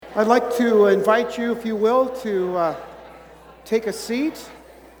I'd like to invite you, if you will, to take a seat.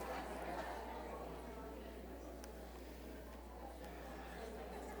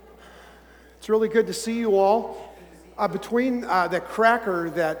 It's really good to see you all. Between the cracker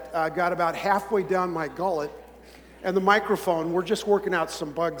that got about halfway down my gullet and the microphone, we're just working out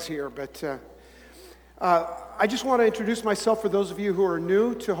some bugs here. But I just want to introduce myself for those of you who are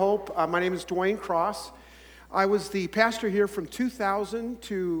new to Hope. My name is Dwayne Cross. I was the pastor here from 2000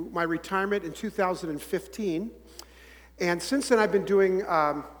 to my retirement in 2015. And since then, I've been doing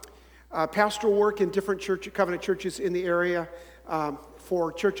pastoral work in different covenant churches in the area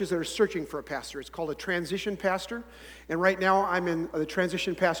for churches that are searching for a pastor. It's called a transition pastor. And right now, I'm in the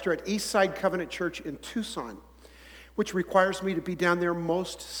transition pastor at Eastside Covenant Church in Tucson, which requires me to be down there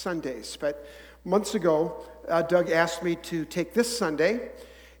most Sundays. But months ago, Doug asked me to take this Sunday,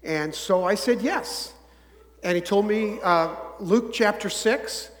 and so I said yes. And he told me Luke chapter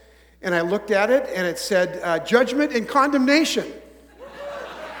 6, and I looked at it, and it said, judgment and condemnation.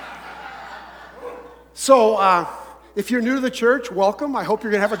 So if you're new to the church, welcome. I hope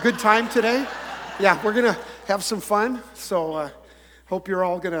you're going to have a good time today. Yeah, we're going to have some fun, so hope you're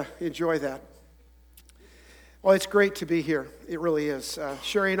all going to enjoy that. Well, it's great to be here. It really is.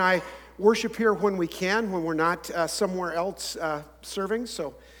 Sherry and I worship here when we can, when we're not somewhere else serving,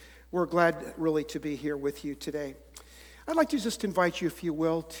 so we're glad really to be here with you today. I'd like to just invite you, if you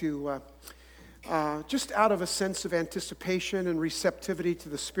will, to just out of a sense of anticipation and receptivity to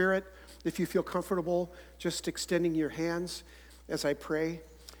the Spirit, if you feel comfortable, just extending your hands as I pray.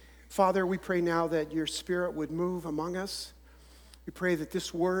 Father, we pray now that your Spirit would move among us. We pray that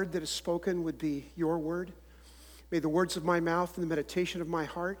this word that is spoken would be your word. May the words of my mouth and the meditation of my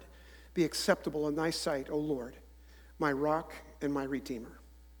heart be acceptable in thy sight, O Lord, my rock and my redeemer.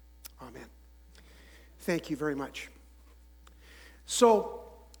 Amen. Thank you very much. So,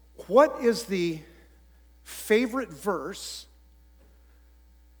 what is the favorite verse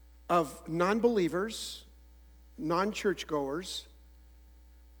of non-believers, non-churchgoers?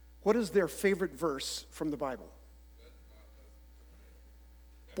 What is their favorite verse from the Bible?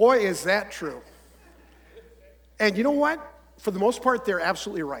 Boy, is that true. And you know what? For the most part, they're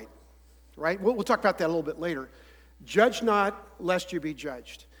absolutely right. Right? We'll talk about that a little bit later. Judge not, lest you be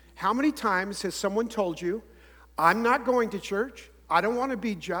judged. How many times has someone told you, I'm not going to church, I don't want to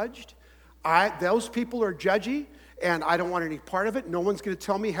be judged, those people are judgy, and I don't want any part of it. No one's going to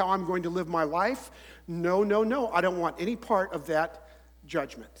tell me how I'm going to live my life. No, I don't want any part of that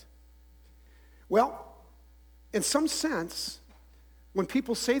judgment. Well, in some sense, when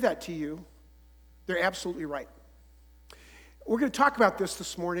people say that to you, they're absolutely right. We're going to talk about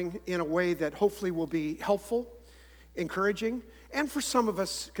this morning in a way that hopefully will be helpful, encouraging, and for some of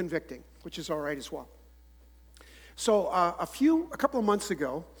us, convicting, which is all right as well. So a couple of months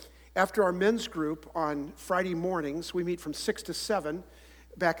ago, after our men's group on Friday mornings, we meet from 6 to 7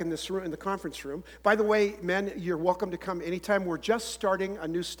 back in this room, in the conference room. By the way, men, you're welcome to come anytime. We're just starting a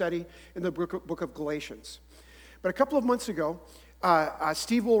new study in the book of Galatians. But a couple of months ago,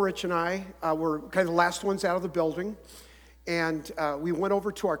 Steve Woolrich and I were kind of the last ones out of the building. And we went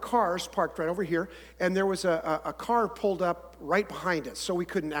over to our cars, parked right over here, and there was a car pulled up right behind us, so we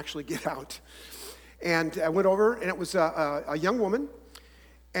couldn't actually get out. And I went over, and it was a young woman,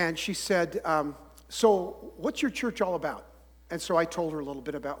 and she said, so what's your church all about? And so I told her a little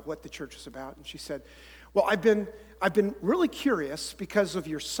bit about what the church is about, and she said, well, I've been really curious because of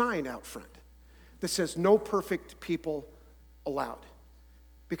your sign out front that says, no perfect people allowed.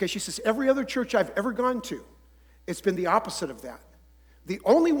 Because she says, every other church I've ever gone to, it's been the opposite of that. The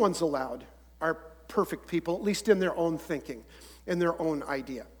only ones allowed are perfect people, at least in their own thinking, in their own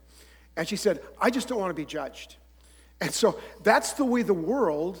idea. And she said, I just don't want to be judged. And so that's the way the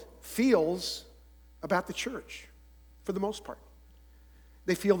world feels about the church, for the most part.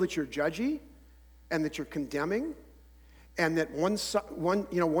 They feel that you're judgy and that you're condemning and that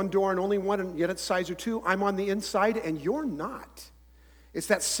one door and only one, and yet it's size or two. I'm on the inside and you're not. It's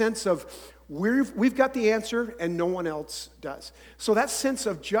that sense of we've got the answer and no one else does. So that sense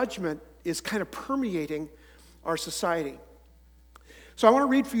of judgment is kind of permeating our society. So I want to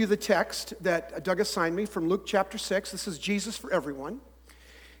read for you the text that Doug assigned me from Luke chapter 6. This is Jesus for Everyone.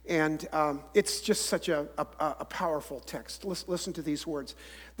 And it's just such a powerful text. Listen to these words.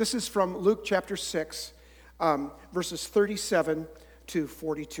 This is from Luke chapter 6, verses 37 to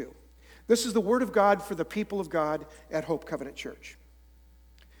 42. This is the word of God for the people of God at Hope Covenant Church.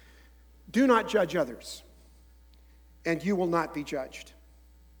 Do not judge others, and you will not be judged.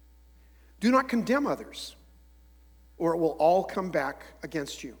 Do not condemn others, or it will all come back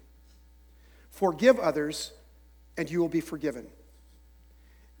against you. Forgive others, and you will be forgiven.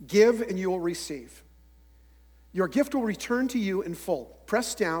 Give and you will receive. Your gift will return to you in full,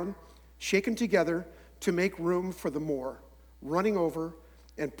 pressed down, shaken together to make room for the more, running over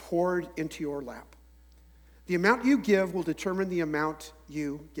and poured into your lap. The amount you give will determine the amount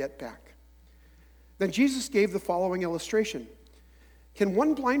you get back. Then Jesus gave the following illustration. Can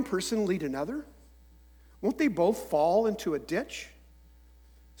one blind person lead another? Won't they both fall into a ditch?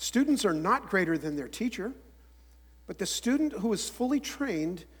 Students are not greater than their teacher, but the student who is fully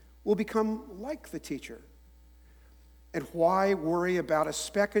trained will become like the teacher. And why worry about a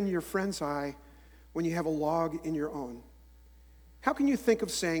speck in your friend's eye when you have a log in your own? How can you think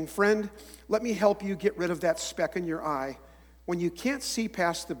of saying, friend, let me help you get rid of that speck in your eye when you can't see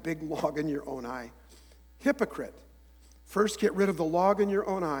past the big log in your own eye? Hypocrite. First get rid of the log in your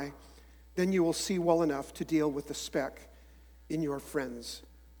own eye, then you will see well enough to deal with the speck in your friend's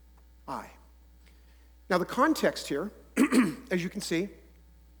eye. Now the context here, as you can see,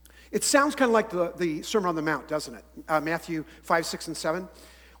 it sounds kind of like the Sermon on the Mount, doesn't it? Matthew 5, 6, and 7.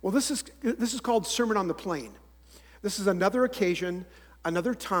 Well, this is called Sermon on the Plain. This is another occasion,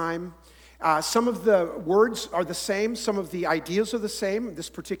 another time. Some of the words are the same. Some of the ideas are the same. This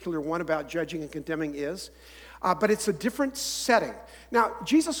particular one about judging and condemning is. But it's a different setting. Now,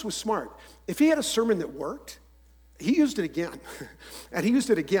 Jesus was smart. If he had a sermon that worked, he used it again. And he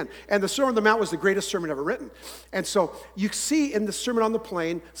used it again. And the Sermon on the Mount was the greatest sermon ever written. And so you see in the Sermon on the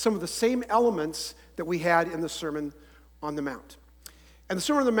Plain some of the same elements that we had in the Sermon on the Mount. And the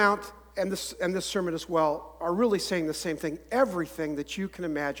Sermon on the Mount and this sermon as well are really saying the same thing. Everything that you can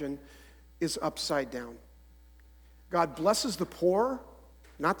imagine is upside down. God blesses the poor,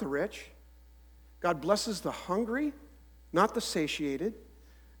 not the rich. God blesses the hungry, not the satiated.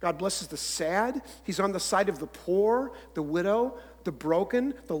 God blesses the sad. He's on the side of the poor, the widow, the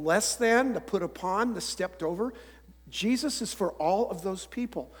broken, the less than, the put upon, the stepped over. Jesus is for all of those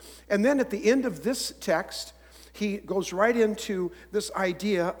people. And then at the end of this text, he goes right into this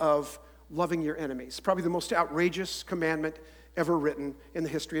idea of loving your enemies. Probably the most outrageous commandment ever written in the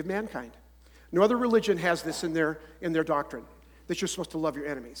history of mankind. No other religion has this in their doctrine, that you're supposed to love your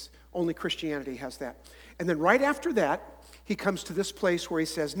enemies. Only Christianity has that. And then right after that, he comes to this place where he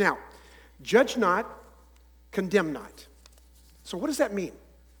says, now, judge not, condemn not. So what does that mean?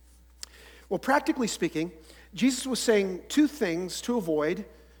 Well, practically speaking, Jesus was saying two things to avoid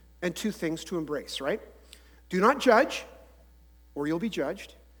and two things to embrace, right? Do not judge, or you'll be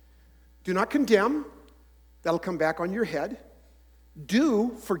judged. Do not condemn, that'll come back on your head.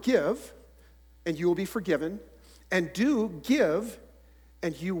 Do forgive, and you will be forgiven. And do give,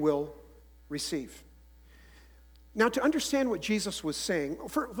 and you will receive. Now, to understand what Jesus was saying,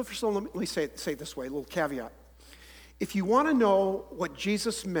 first of all, let me say it this way, a little caveat. If you want to know what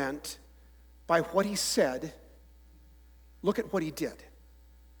Jesus meant by what he said, look at what he did.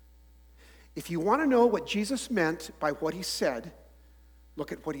 If you want to know what Jesus meant by what he said,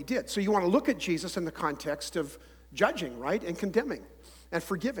 look at what he did. So you want to look at Jesus in the context of judging, right? And condemning, and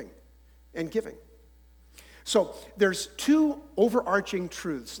forgiving, and giving. So there's two overarching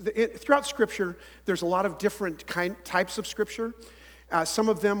truths. Throughout Scripture, there's a lot of different types of Scripture. Some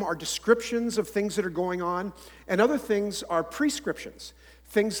of them are descriptions of things that are going on, and other things are prescriptions,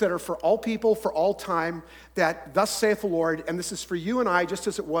 things that are for all people, for all time, that thus saith the Lord, and this is for you and I, just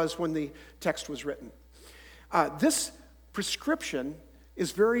as it was when the text was written. This prescription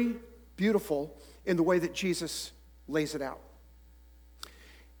is very beautiful in the way that Jesus lays it out.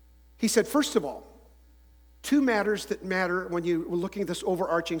 He said, first of all, two matters that matter when you were looking at this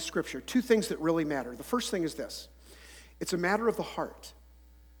overarching scripture, two things that really matter. The first thing is this. It's a matter of the heart.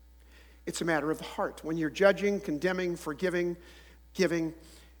 It's a matter of the heart. When you're judging, condemning, forgiving, giving,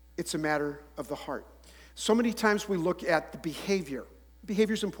 it's a matter of the heart. So many times we look at the behavior.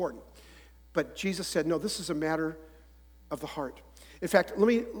 Behavior is important. But Jesus said, no, this is a matter of the heart. In fact, let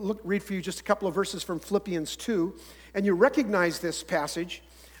me read for you just a couple of verses from Philippians 2. And you recognize this passage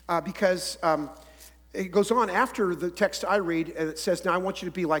because it goes on after the text I read, and it says, now I want you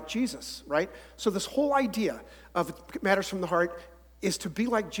to be like Jesus, right? So this whole idea of matters from the heart is to be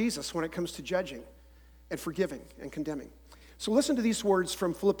like Jesus when it comes to judging and forgiving and condemning. So listen to these words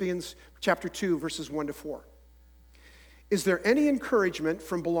from Philippians chapter 2, verses 1 to 4. Is there any encouragement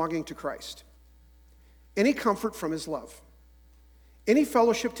from belonging to Christ? Any comfort from his love? Any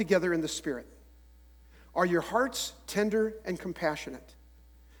fellowship together in the Spirit? Are your hearts tender and compassionate?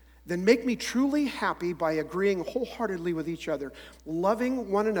 Then make me truly happy by agreeing wholeheartedly with each other, loving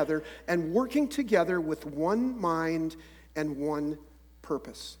one another, and working together with one mind and one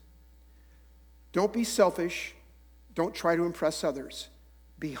purpose. Don't be selfish. Don't try to impress others.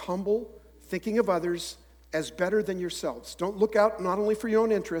 Be humble, thinking of others as better than yourselves. Don't look out not only for your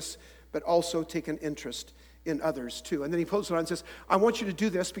own interests, but also take an interest in others too. And then he goes on and says, I want you to do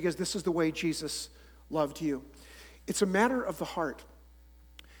this because this is the way Jesus loved you. It's a matter of the heart.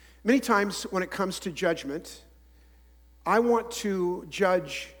 Many times when it comes to judgment, I want to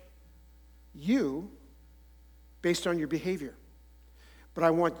judge you based on your behavior. But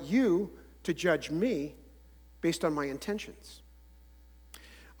I want you to judge me based on my intentions.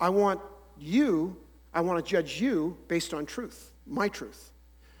 I want to judge you based on truth, my truth.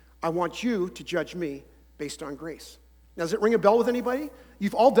 I want you to judge me based on grace. Now, does it ring a bell with anybody?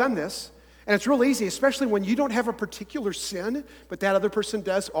 You've all done this, and it's real easy, especially when you don't have a particular sin, but that other person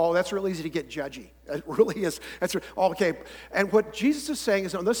does. Oh, that's real easy to get judgy. It really is. Okay. And what Jesus is saying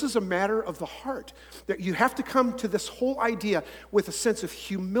is, no, this is a matter of the heart, that you have to come to this whole idea with a sense of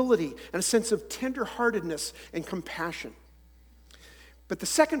humility and a sense of tenderheartedness and compassion. But the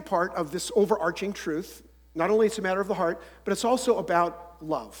second part of this overarching truth, not only it's a matter of the heart, but it's also about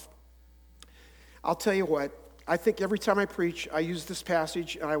love. I'll tell you what, I think every time I preach, I use this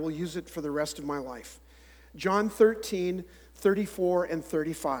passage, and I will use it for the rest of my life. John 13, 34 and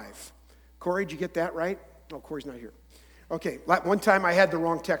 35. Corey, did you get that right? Oh, Corey's not here. Okay, one time I had the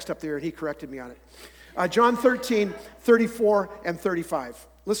wrong text up there, and he corrected me on it. John 13, 34 and 35.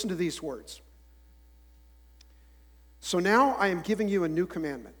 Listen to these words. So now I am giving you a new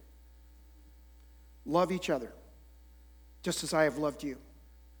commandment. Love each other, just as I have loved you.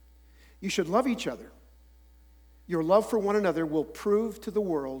 You should love each other. Your love for one another will prove to the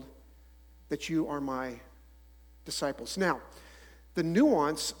world that you are my disciples. Now, the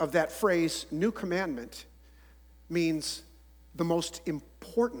nuance of that phrase, new commandment, means the most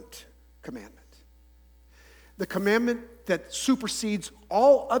important commandment. The commandment that supersedes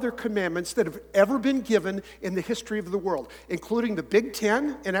all other commandments that have ever been given in the history of the world, including the Big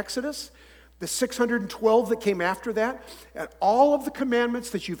Ten in Exodus, the 612 that came after that, and all of the commandments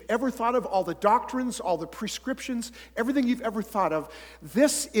that you've ever thought of, all the doctrines, all the prescriptions, everything you've ever thought of,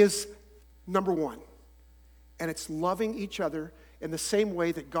 this is number one. And it's loving each other in the same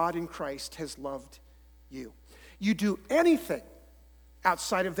way that God in Christ has loved you. You do anything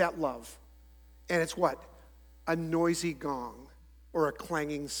outside of that love, and it's what? A noisy gong or a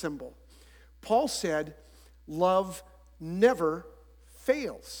clanging cymbal. Paul said, love never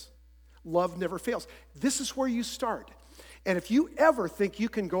fails. Love never fails. This is where you start. And if you ever think you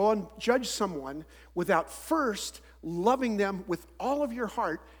can go and judge someone without first loving them with all of your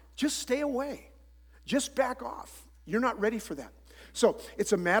heart, just stay away. Just back off. You're not ready for that. So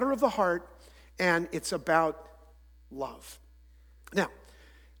it's a matter of the heart, and it's about love. Now,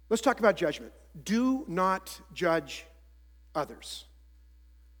 let's talk about judgment. Do not judge others.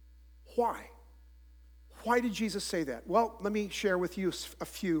 Why? Why did Jesus say that? Well, let me share with you a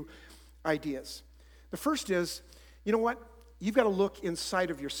few ideas. The first is, you know what? You've got to look inside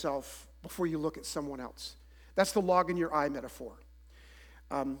of yourself before you look at someone else. That's the log in your eye metaphor.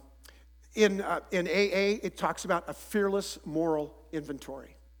 In AA, it talks about a fearless moral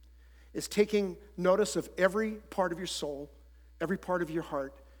inventory. It's taking notice of every part of your soul, every part of your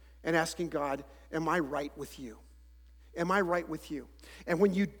heart, and asking God, am I right with you? Am I right with you? And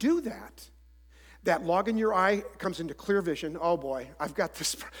when you do that, that log in your eye comes into clear vision. Oh boy, I've got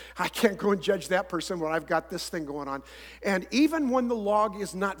this. I can't go and judge that person when I've got this thing going on. And even when the log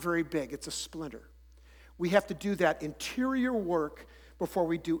is not very big, it's a splinter. We have to do that interior work before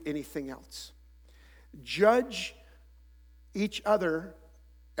we do anything else. Judge each other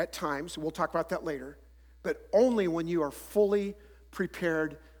at times, we'll talk about that later, but only when you are fully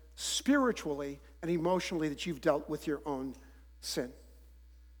prepared spiritually and emotionally that you've dealt with your own sin.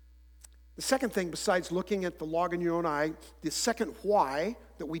 The second thing, besides looking at the log in your own eye, the second why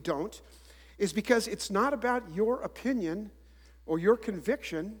that we don't, is because it's not about your opinion or your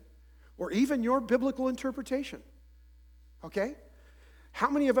conviction or even your biblical interpretation. Okay? How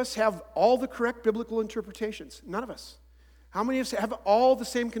many of us have all the correct biblical interpretations? None of us. How many of us have all the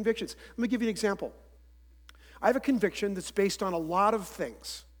same convictions? Let me give you an example. I have a conviction that's based on a lot of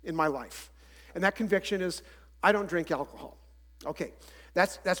things in my life. And that conviction is, I don't drink alcohol. Okay.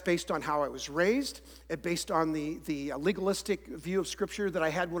 That's based on how I was raised. It's based on the legalistic view of Scripture that I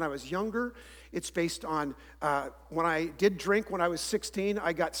had when I was younger. It's based on when I did drink when I was 16,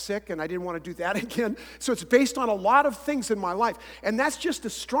 I got sick and I didn't want to do that again. So it's based on a lot of things in my life. And that's just a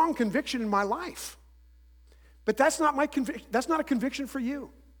strong conviction in my life. But that's not my conviction. That's not a conviction for you.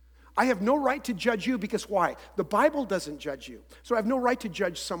 I have no right to judge you because why? The Bible doesn't judge you. So I have no right to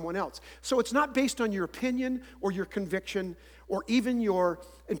judge someone else. So it's not based on your opinion or your conviction or even your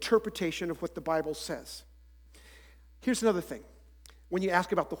interpretation of what the Bible says. Here's another thing. When you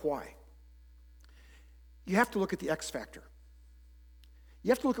ask about the why. you have to look at the X factor. You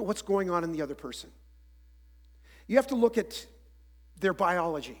have to look at what's going on in the other person. You have to look at their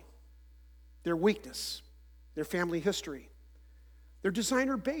biology, their weakness, their family history, their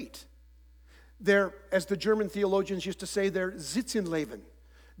designer bait, their, as the German theologians used to say, their Sitzenleben,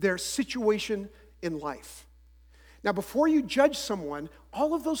 their situation in life. Now, before you judge someone,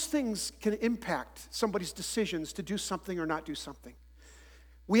 all of those things can impact somebody's decisions to do something or not do something.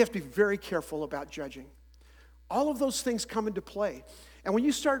 We have to be very careful about judging. All of those things come into play. And when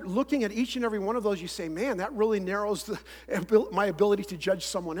you start looking at each and every one of those, you say, man, that really narrows my ability to judge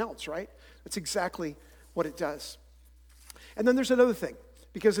someone else, right? That's exactly what it does. And then there's another thing,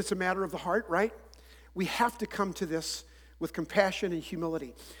 because it's a matter of the heart, right? We have to come to this with compassion and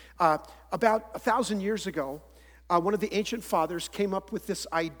humility. About 1,000 years ago, one of the ancient fathers came up with this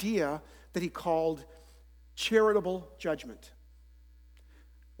idea that he called charitable judgment.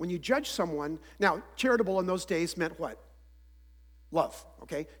 When you judge someone, now, charitable in those days meant what? Love,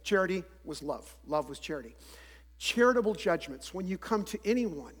 okay? Charity was love. Love was charity. Charitable judgments, when you come to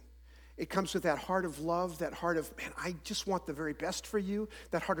anyone, it comes with that heart of love, that heart of, man, I just want the very best for you,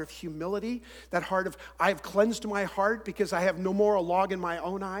 that heart of humility, that heart of, I have cleansed my heart because I have no more a log in my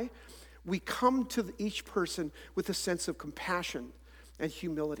own eye. We come to each person with a sense of compassion and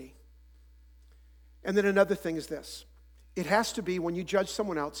humility. And then another thing is this. It has to be, when you judge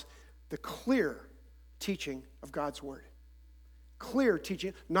someone else, the clear teaching of God's word. Clear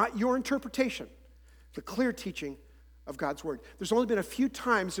teaching, not your interpretation, the clear teaching of God's word. There's only been a few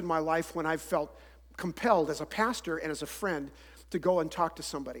times in my life when I've felt compelled as a pastor and as a friend to go and talk to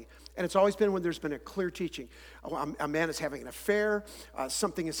somebody. And it's always been when there's been a clear teaching. A man is having an affair,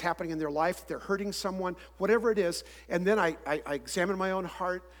 something is happening in their life, they're hurting someone, whatever it is. And then I examine my own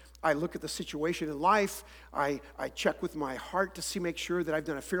heart. I look at the situation in life. I check with my heart to make sure that I've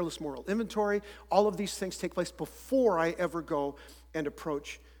done a fearless moral inventory. All of these things take place before I ever go and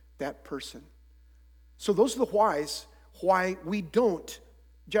approach that person. So those are the whys why we don't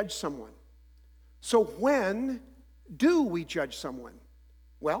judge someone. So when do we judge someone?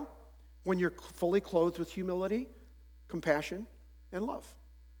 Well, when you're fully clothed with humility, compassion, and love.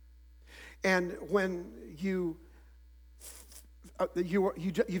 And when you've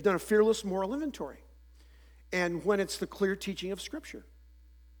done a fearless moral inventory. And when it's the clear teaching of Scripture.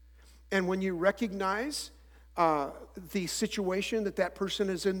 And when you recognize the situation that person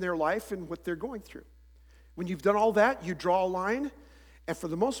is in their life and what they're going through. When you've done all that, you draw a line. And for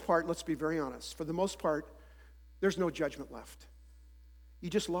the most part, let's be very honest, for the most part, there's no judgment left. You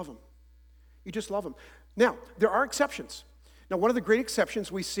just love them. You just love them. Now, there are exceptions. Now, one of the great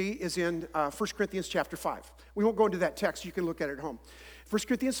exceptions we see is in 1 Corinthians chapter 5. We won't go into that text. You can look at it at home. 1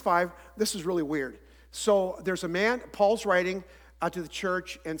 Corinthians 5, this is really weird. So there's a man, Paul's writing to the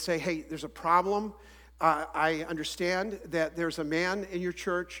church and say, hey, there's a problem. I understand that there's a man in your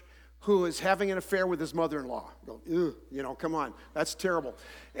church who is having an affair with his mother-in-law. Go, ew, come on, that's terrible.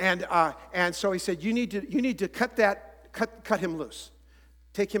 And so he said, you need to cut him loose.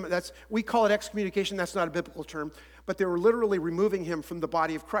 Take him, we call it excommunication, that's not a biblical term, but they were literally removing him from the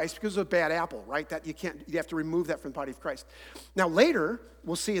body of Christ because of a bad apple, right? That you have to remove that from the body of Christ. Now later,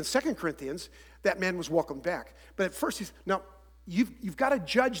 we'll see in 2 Corinthians, that man was welcomed back. But at first you've got to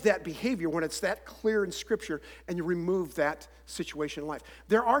judge that behavior when it's that clear in Scripture and you remove that situation in life.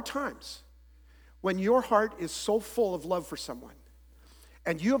 There are times when your heart is so full of love for someone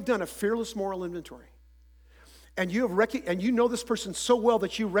and you have done a fearless moral inventory and you know this person so well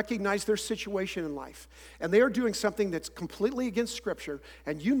that you recognize their situation in life and they are doing something that's completely against Scripture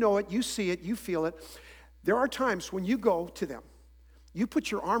and you know it, you see it, you feel it. There are times when you go to them, you put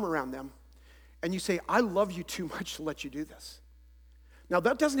your arm around them and you say, I love you too much to let you do this. Now,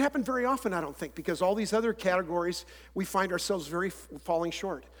 that doesn't happen very often, I don't think, because all these other categories, we find ourselves very falling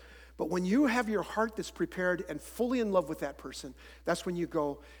short. But when you have your heart that's prepared and fully in love with that person, that's when you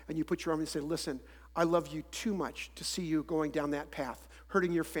go and you put your arm and say, listen, I love you too much to see you going down that path,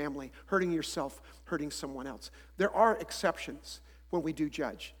 hurting your family, hurting yourself, hurting someone else. There are exceptions when we do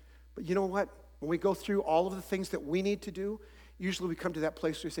judge. But you know what? When we go through all of the things that we need to do, usually we come to that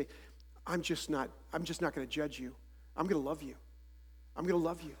place where we say, I'm just not going to judge you. I'm going to love you. I'm going to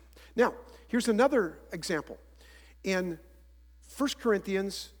love you. Now, here's another example. In 1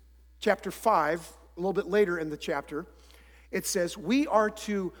 Corinthians chapter 5, a little bit later in the chapter, it says, we are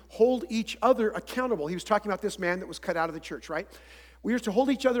to hold each other accountable. He was talking about this man that was cut out of the church, right? We are to hold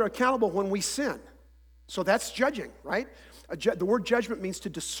each other accountable when we sin. So that's judging, right? The word judgment means to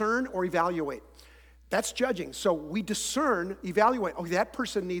discern or evaluate. That's judging. So we discern, evaluate. Oh,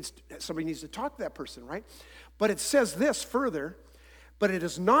 somebody needs to talk to that person, right? But it says this further, but it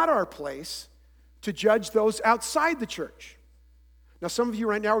is not our place to judge those outside the church. Now, some of you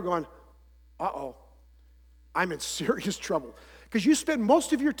right now are going, uh-oh, I'm in serious trouble. Because you spend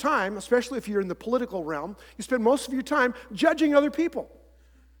most of your time, especially if you're in the political realm, you spend most of your time judging other people.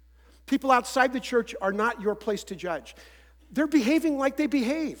 People outside the church are not your place to judge. They're behaving like they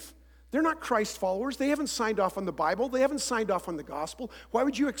behave. They're not Christ followers. They haven't signed off on the Bible. They haven't signed off on the gospel. Why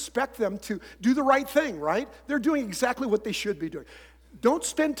would you expect them to do the right thing, right? They're doing exactly what they should be doing. Don't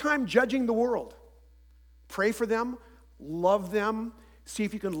spend time judging the world. Pray for them, love them, see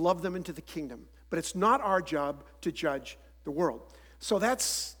if you can love them into the kingdom. But it's not our job to judge the world. So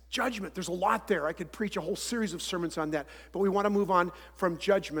that's judgment. There's a lot there. I could preach a whole series of sermons on that. But we want to move on from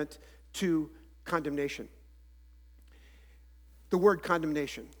judgment to condemnation. The word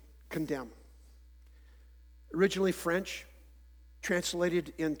condemnation, condemn. Originally French,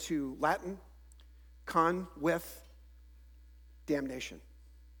 translated into Latin, con, with, damnation.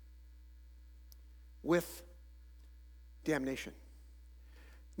 With damnation.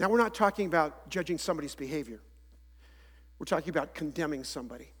 Now, we're not talking about judging somebody's behavior. We're talking about condemning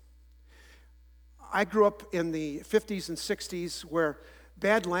somebody. I grew up in the 50s and 60s where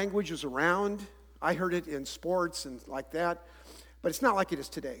bad language was around. I heard it in sports and like that. But it's not like it is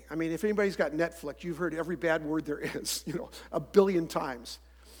today. I mean, if anybody's got Netflix, you've heard every bad word there is, 1 billion times.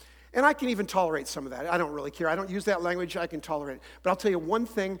 And I can even tolerate some of that. I don't really care. I don't use that language. I can tolerate it. But I'll tell you one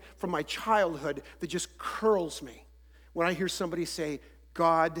thing from my childhood that just curls me when I hear somebody say,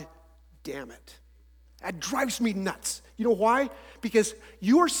 God damn it. That drives me nuts. You know why? Because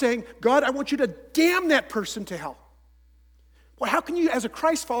you are saying, God, I want you to damn that person to hell. Well, how can you, as a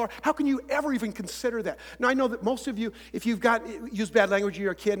Christ follower, how can you ever even consider that? Now, I know that most of you, if you've used bad language when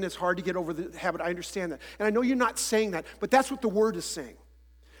you're a kid and it's hard to get over the habit, I understand that. And I know you're not saying that, but that's what the word is saying.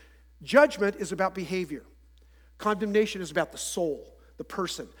 Judgment is about behavior. Condemnation is about the soul, the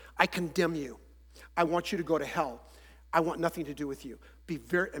person. I condemn you. I want you to go to hell. I want nothing to do with you.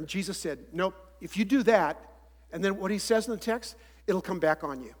 And Jesus said, nope, if you do that, and then what he says in the text, it'll come back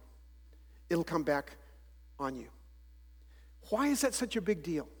on you. It'll come back on you. Why is that such a big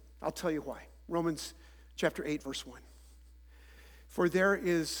deal? I'll tell you why. Romans chapter 8, verse 1. For there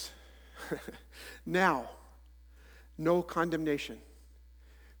is now no condemnation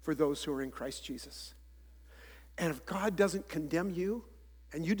for those who are in Christ Jesus. And if God doesn't condemn you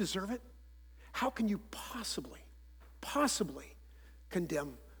and you deserve it, how can you possibly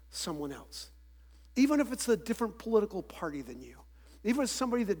condemn someone else? Even if it's a different political party than you. Even as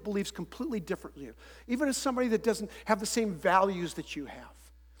somebody that believes completely differently, even as somebody that doesn't have the same values that you have,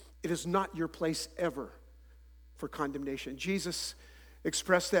 it is not your place ever for condemnation. Jesus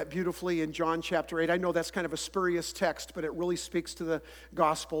expressed that beautifully in John chapter 8. I know that's kind of a spurious text, but it really speaks to the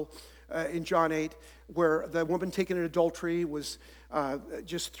gospel in John 8, where the woman taken in adultery was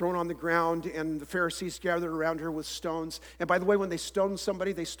just thrown on the ground, and the Pharisees gathered around her with stones. And by the way, when they stoned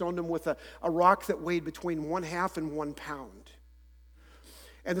somebody, they stoned them with a rock that weighed between 1/2 and 1 pound.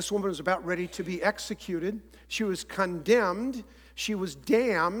 And this woman was about ready to be executed. She was condemned. She was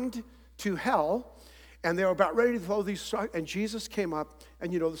damned to hell. And they were about ready to throw these. And Jesus came up,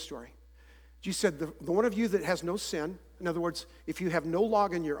 and you know the story. Jesus said, the one of you that has no sin, in other words, if you have no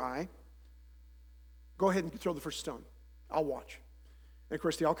log in your eye, go ahead and throw the first stone. I'll watch. And of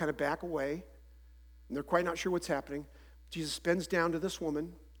course, they all kind of back away, and they're quite not sure what's happening. Jesus bends down to this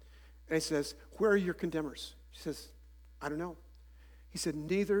woman, and he says, where are your condemners? She says, I don't know. He said,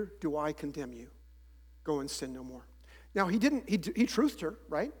 neither do I condemn you. Go and sin no more. Now, he truthed her,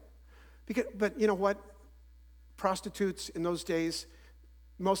 right? But you know what? Prostitutes in those days,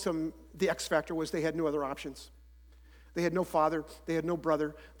 most of them, the X factor was they had no other options. They had no father. They had no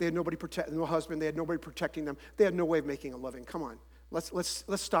brother. They had no husband. They had nobody protecting them. They had no way of making a living. Come on. Let's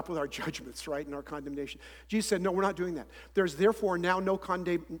stop with our judgments, right, and our condemnation. Jesus said, no, we're not doing that. There's therefore now no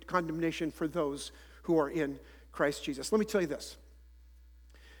condemnation for those who are in Christ Jesus. Let me tell you this.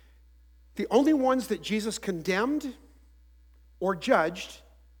 The only ones that Jesus condemned or judged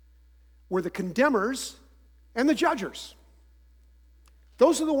were the condemners and the judgers.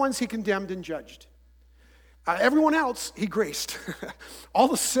 Those are the ones he condemned and judged. Everyone else, he graced. All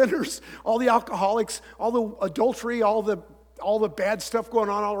the sinners, all the alcoholics, all the adultery, all the bad stuff going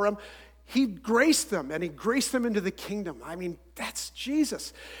on all around, he graced them, and he graced them into the kingdom. I mean, that's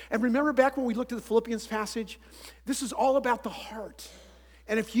Jesus. And remember back when we looked at the Philippians passage? This is all about the heart.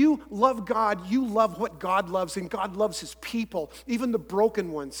 And if you love God, you love what God loves, and God loves his people, even the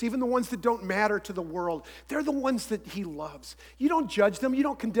broken ones, even the ones that don't matter to the world. They're the ones that he loves. You don't judge them. You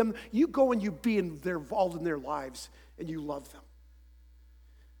don't condemn them. You go and you be involved in their lives, and you love them.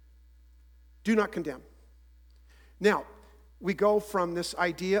 Do not condemn. Now, we go from this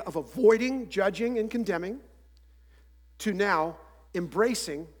idea of avoiding, judging, and condemning to now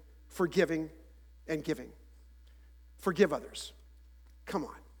embracing, forgiving, and giving. Forgive others. Come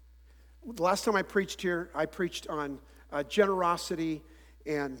on. The last time I preached here, I preached on generosity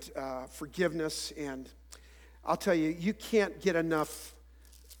and forgiveness, and I'll tell you, you can't get enough.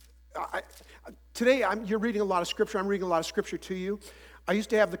 Today, you're reading a lot of scripture. I'm reading a lot of scripture to you. I used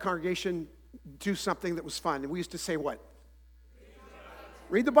to have the congregation do something that was fun, and we used to say what?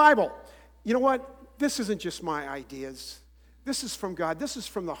 Read the Bible. You know what? This isn't just my ideas. This is from God. This is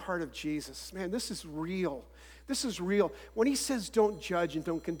from the heart of Jesus. Man, this is real. This is real. When he says don't judge and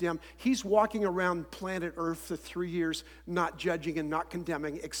don't condemn, he's walking around planet Earth for 3 years not judging and not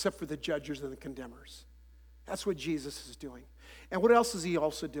condemning except for the judges and the condemners. That's what Jesus is doing. And what else is he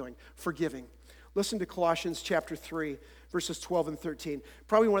also doing? Forgiving. Listen to Colossians chapter 3, verses 12 and 13.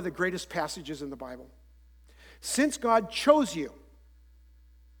 Probably one of the greatest passages in the Bible. Since God chose you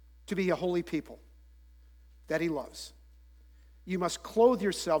to be a holy people that he loves, you must clothe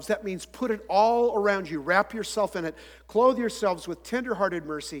yourselves. That means put it all around you. Wrap yourself in it. Clothe yourselves with tender-hearted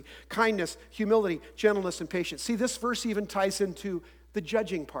mercy, kindness, humility, gentleness, and patience. See, this verse even ties into the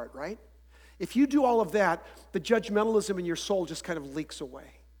judging part, right? If you do all of that, the judgmentalism in your soul just kind of leaks away.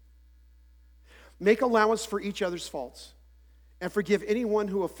 Make allowance for each other's faults and forgive anyone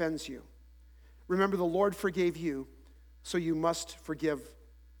who offends you. Remember, the Lord forgave you, so you must forgive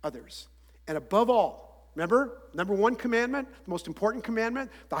others. And above all, remember, number one commandment, the most important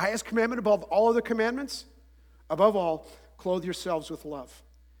commandment, the highest commandment above all other commandments, above all, clothe yourselves with love,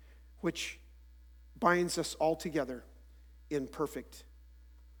 which binds us all together in perfect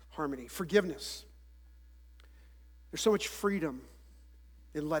harmony. Forgiveness. There's so much freedom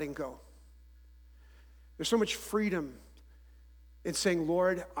in letting go. There's so much freedom in saying,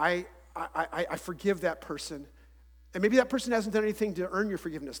 Lord, I forgive that person. And maybe that person hasn't done anything to earn your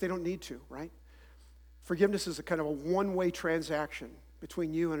forgiveness. They don't need to, right? Forgiveness is a kind of a one-way transaction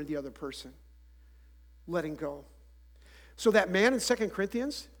between you and the other person. Letting go. So that man in 2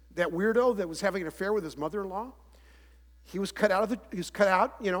 Corinthians, that weirdo that was having an affair with his mother-in-law, he was cut out of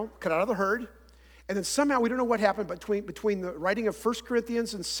the herd. And then somehow, we don't know what happened between the writing of 1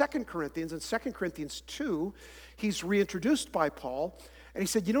 Corinthians and 2 Corinthians. And 2 Corinthians 2, he's reintroduced by Paul. And he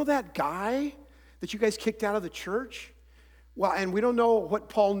said, you know that guy that you guys kicked out of the church? Well, and we don't know what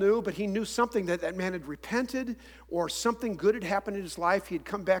Paul knew, but he knew something, that man had repented or something good had happened in his life. He had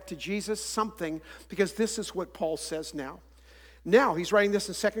come back to Jesus, something, because this is what Paul says now. Now, he's writing this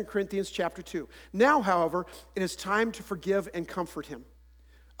in 2 Corinthians chapter 2. Now, however, it is time to forgive and comfort him.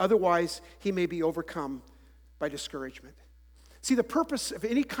 Otherwise, he may be overcome by discouragement. See, the purpose of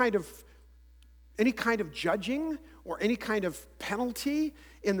any kind of judging or any kind of penalty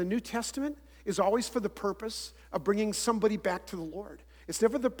in the New Testament is always for the purpose of bringing somebody back to the Lord. It's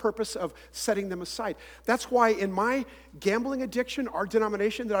never the purpose of setting them aside. That's why in my gambling addiction, our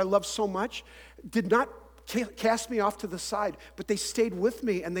denomination that I love so much did not cast me off to the side, but they stayed with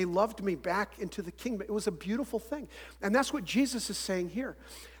me and they loved me back into the kingdom. It was a beautiful thing. And that's what Jesus is saying here.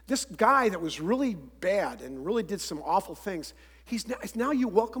 This guy that was really bad and really did some awful things, now you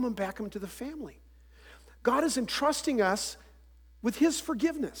welcome him back into the family. God is entrusting us with his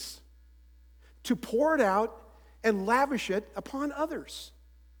forgiveness to pour it out and lavish it upon others.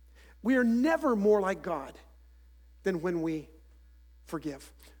 We are never more like God than when we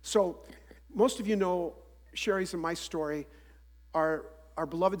forgive. So most of you know Sherry's and my story. Our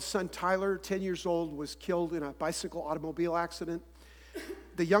beloved son Tyler, 10 years old, was killed in a bicycle automobile accident.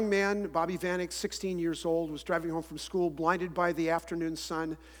 The young man, Bobby Vanek, 16 years old, was driving home from school, blinded by the afternoon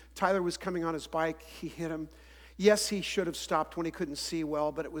sun. Tyler was coming on his bike. He hit him. Yes, he should have stopped when he couldn't see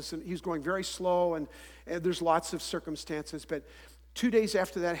well, but he was going very slow, and there's lots of circumstances. But 2 days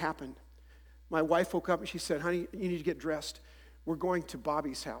after that happened, my wife woke up and she said, honey, you need to get dressed. We're going to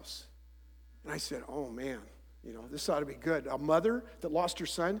Bobby's house. And I said, oh, man, this ought to be good. A mother that lost her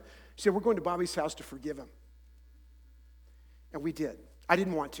son, she said, we're going to Bobby's house to forgive him. And we did. I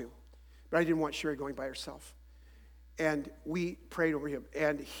didn't want to, but I didn't want Sherry going by herself. And we prayed over him,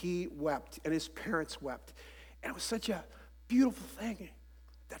 and he wept, and his parents wept. And it was such a beautiful thing.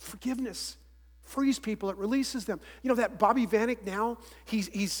 That forgiveness frees people. It releases them. That Bobby Vanek now,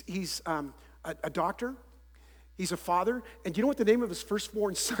 he's a doctor. He's a father. And do you know what the name of his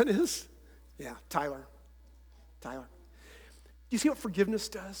firstborn son is? Yeah, Tyler. Do you see what forgiveness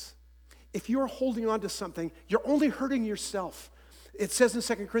does? If you're holding on to something, you're only hurting yourself. It says in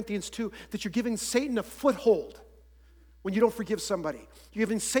 2 Corinthians 2 that you're giving Satan a foothold when you don't forgive somebody. You're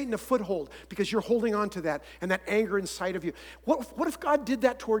giving Satan a foothold because you're holding on to that and that anger inside of you. What if God did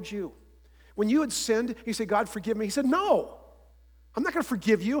that towards you? When you had sinned, you say, God, forgive me. He said, no. I'm not going to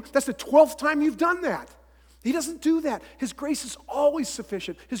forgive you. That's the 12th time you've done that. He doesn't do that. His grace is always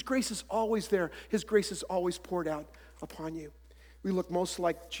sufficient. His grace is always there. His grace is always poured out upon you. We look most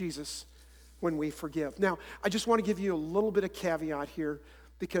like Jesus when we forgive. Now, I just want to give you a little bit of caveat here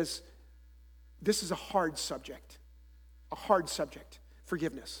because this is a hard subject,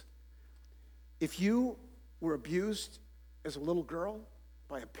 forgiveness. If you were abused as a little girl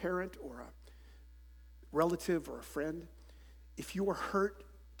by a parent or a relative or a friend, if you were hurt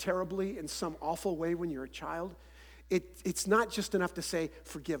terribly in some awful way when you're a child, it's not just enough to say,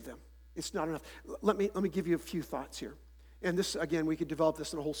 forgive them. It's not enough. Let me give you a few thoughts here. And this, again, we could develop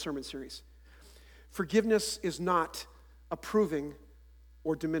this in a whole sermon series. Forgiveness is not approving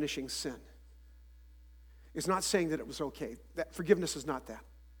or diminishing sin. It's not saying that it was okay. Forgiveness is not that.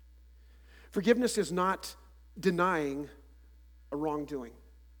 Forgiveness is not denying a wrongdoing.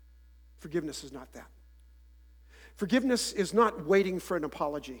 Forgiveness is not that. Forgiveness is not waiting for an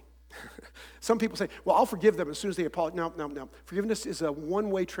apology. Some people say, well, I'll forgive them as soon as they apologize. No. Forgiveness is a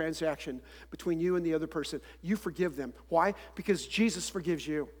one-way transaction between you and the other person. You forgive them. Why? Because Jesus forgives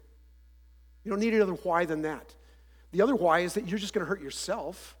you. You don't need another why than that. The other why is that you're just going to hurt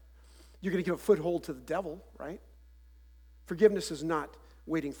yourself. You're going to give a foothold to the devil, right? Forgiveness is not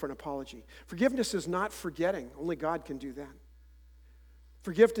waiting for an apology. Forgiveness is not forgetting. Only God can do that.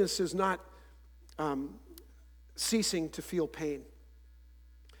 Forgiveness is not ceasing to feel pain.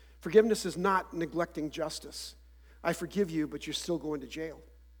 Forgiveness is not neglecting justice. I forgive you, but you're still going to jail.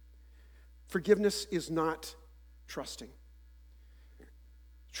 Forgiveness is not trusting.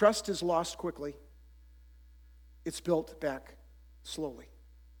 Trust is lost quickly. It's built back slowly.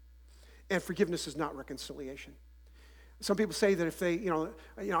 And forgiveness is not reconciliation. Some people say that if they, I'm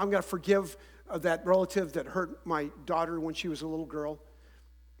going to forgive that relative that hurt my daughter when she was a little girl.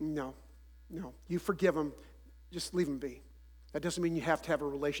 No. You forgive them, just leave them be. That doesn't mean you have to have a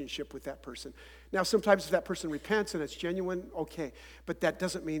relationship with that person. Now, sometimes if that person repents and it's genuine, okay. But that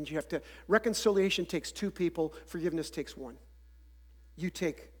doesn't mean you have to. Reconciliation takes two people. Forgiveness takes one. You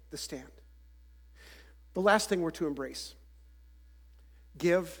take the stand. The last thing we're to embrace.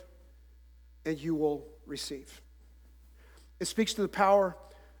 Give and you will receive. It speaks to the power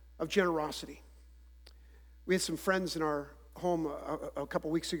of generosity. We had some friends in our home a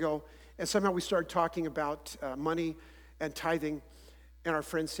couple weeks ago, and somehow we started talking about money and tithing, and our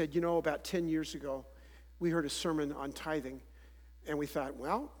friend said, about 10 years ago, we heard a sermon on tithing, and we thought,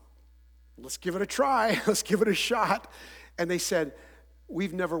 well, let's give it a try, let's give it a shot. And they said,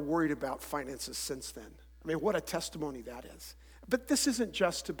 we've never worried about finances since then. I mean, what a testimony that is. But this isn't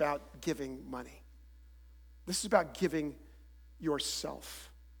just about giving money. This is about giving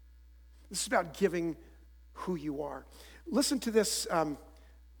yourself. This is about giving who you are. Listen to this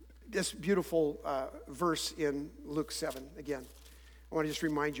beautiful verse in Luke 7 again. I want to just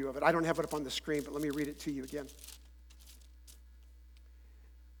remind you of it. I don't have it up on the screen, but let me read it to you again.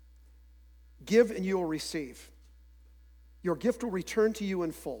 Give and you will receive. Your gift will return to you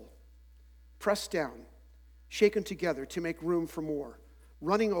in full, pressed down, shaken together to make room for more,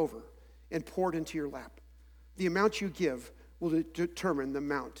 running over and poured into your lap. The amount you give will determine the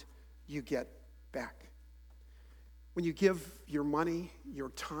amount you get back. When you give your money, your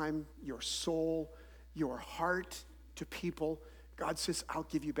time, your soul, your heart to people, God says, I'll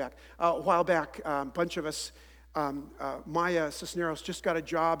give you back. A while back, a bunch of us, Maya Cisneros just got a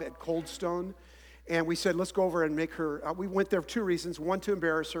job at Cold Stone, and we said, let's go over and make her, we went there for two reasons. One, to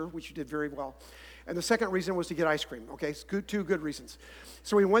embarrass her, which you did very well. And the second reason was to get ice cream, okay? Two good reasons.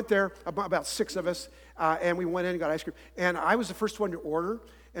 So we went there, about six of us, and we went in and got ice cream. And I was the first one to order,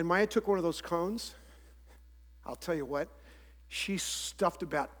 and Maya took one of those cones. I'll tell you what, she stuffed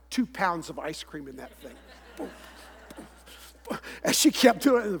about 2 pounds of ice cream in that thing. Boom, boom, boom. As she kept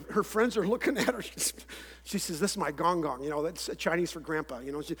doing it, her friends are looking at her. She says, this is my gong gong, that's Chinese for grandpa,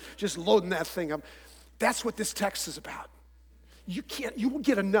 just loading that thing up. That's what this text is about. You will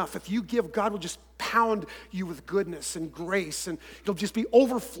get enough. If you give, God will just pound you with goodness and grace, and it'll just be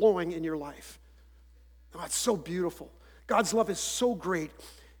overflowing in your life. Oh, it's so beautiful. God's love is so great.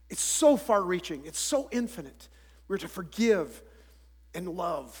 It's so far-reaching. It's so infinite. We're to forgive and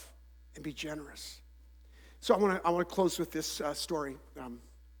love and be generous. So I want to close with this story.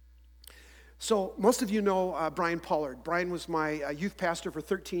 So most of you know Brian Pollard. Brian was my youth pastor for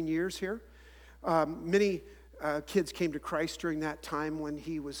 13 years here. Many kids came to Christ during that time when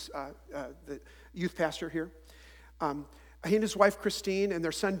he was the youth pastor here. He and his wife Christine and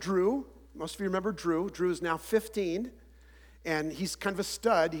their son Drew. Most of you remember Drew. Drew is now 15. And he's kind of a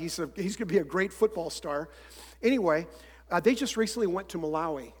stud. He's going to be a great football star. Anyway, they just recently went to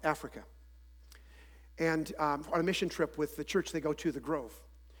Malawi, Africa. and on a mission trip with the church they go to, the Grove.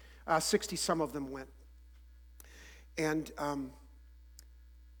 60 some of them went. And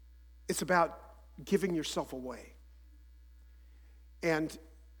it's about giving yourself away and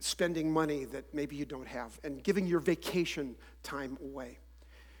spending money that maybe you don't have and giving your vacation time away.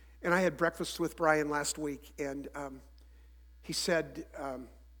 And I had breakfast with Brian last week, and he said,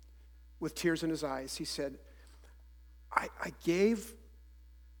 with tears in his eyes, he said, I gave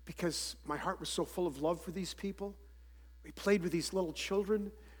because my heart was so full of love for these people. We played with these little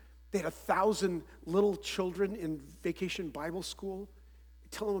children. They had 1,000 little children in Vacation Bible School. We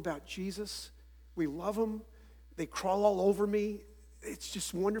tell them about Jesus. We love them. They crawl all over me. It's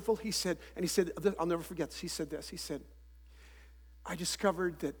just wonderful. He said, I'll never forget this. He said this. He said, I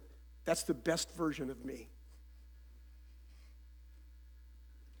discovered that that's the best version of me.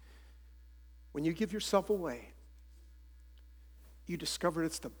 When you give yourself away, you discover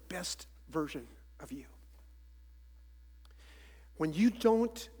it's the best version of you. When you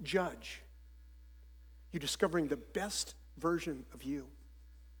don't judge, you're discovering the best version of you.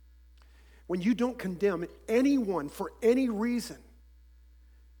 When you don't condemn anyone for any reason,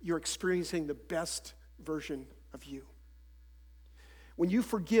 you're experiencing the best version of you. When you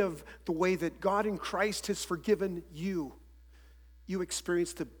forgive the way that God in Christ has forgiven you, you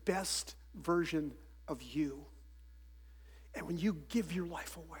experience the best version of you. And when you give your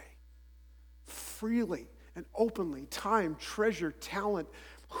life away freely and openly, time, treasure, talent,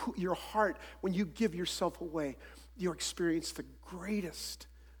 your heart, when you give yourself away, you experience the greatest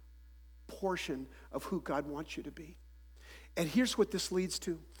portion of who God wants you to be. And here's what this leads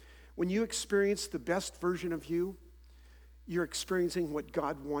to. When you experience the best version of you, you're experiencing what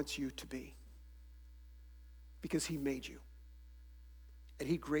God wants you to be. Because he made you. And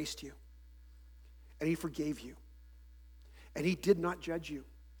he graced you. And he forgave you. And he did not judge you.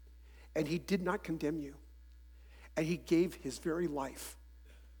 And he did not condemn you. And he gave his very life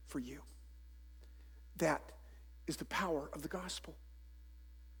for you. That is the power of the gospel.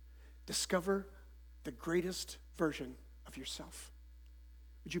 Discover the greatest version of yourself.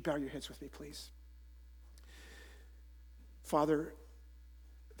 Would you bow your heads with me, please? Father,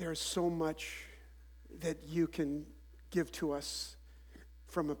 there is so much that you can give to us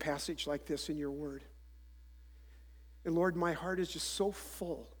from a passage like this in your word. And Lord, my heart is just so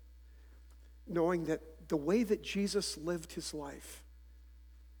full knowing that the way that Jesus lived his life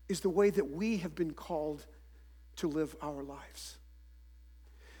is the way that we have been called to live our lives.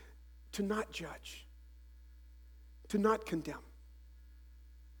 To not judge, to not condemn,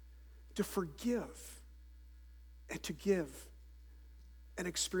 to forgive, and to give and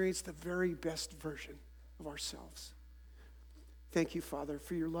experience the very best version of ourselves. Thank you, Father,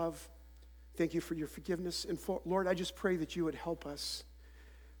 for your love. Thank you for your forgiveness. And Lord, I just pray that you would help us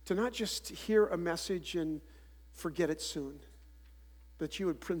to not just hear a message and forget it soon, but you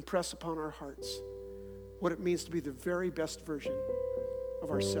would impress upon our hearts what it means to be the very best version of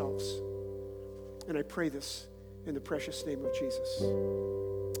ourselves. And I pray this in the precious name of Jesus.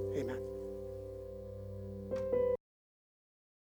 Amen.